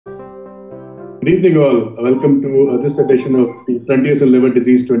Good evening, all. Welcome to this edition of the Frontiers in Liver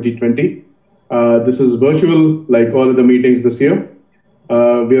Disease 2020. This is virtual, like all of the meetings this year.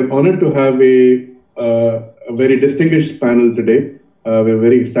 We are honored to have a very distinguished panel today. We're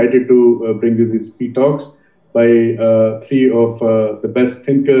very excited to bring you these three talks by three of the best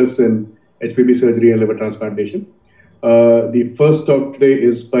thinkers in HPB surgery and liver transplantation. The first talk today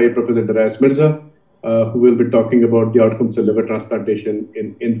is by Professor Darius Mirza, who will be talking about the outcomes of liver transplantation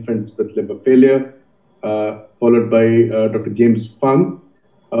in infants with liver failure, followed by Dr. James Fung,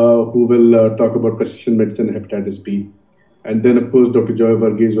 who will talk about precision medicine and hepatitis B. And then, of course, Dr. Joy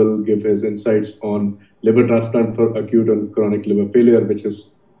Varghese will give his insights on liver transplant for acute and chronic liver failure, which is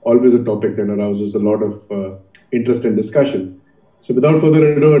always a topic that arouses a lot of interest and discussion. So without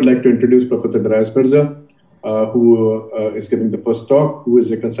further ado, I'd like to introduce Professor Darius Mirza, who is giving the first talk, who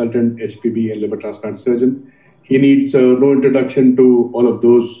is a consultant HPB and liver transplant surgeon. He needs no introduction to all of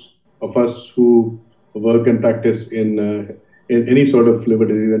those of us who work and practice in any sort of liver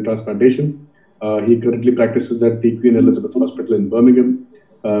disease and transplantation. He currently practices at the Queen Elizabeth Hospital in Birmingham,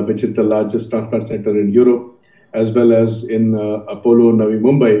 which is the largest transplant center in Europe, as well as in Apollo, Navi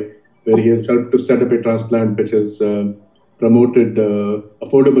Mumbai, where he has helped to set up a transplant which has promoted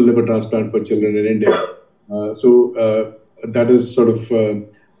affordable liver transplant for children in India. So that is sort of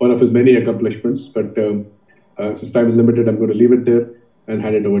one of his many accomplishments, but since time is limited, I'm going to leave it there and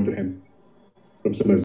hand it over to him. Professor Mirza.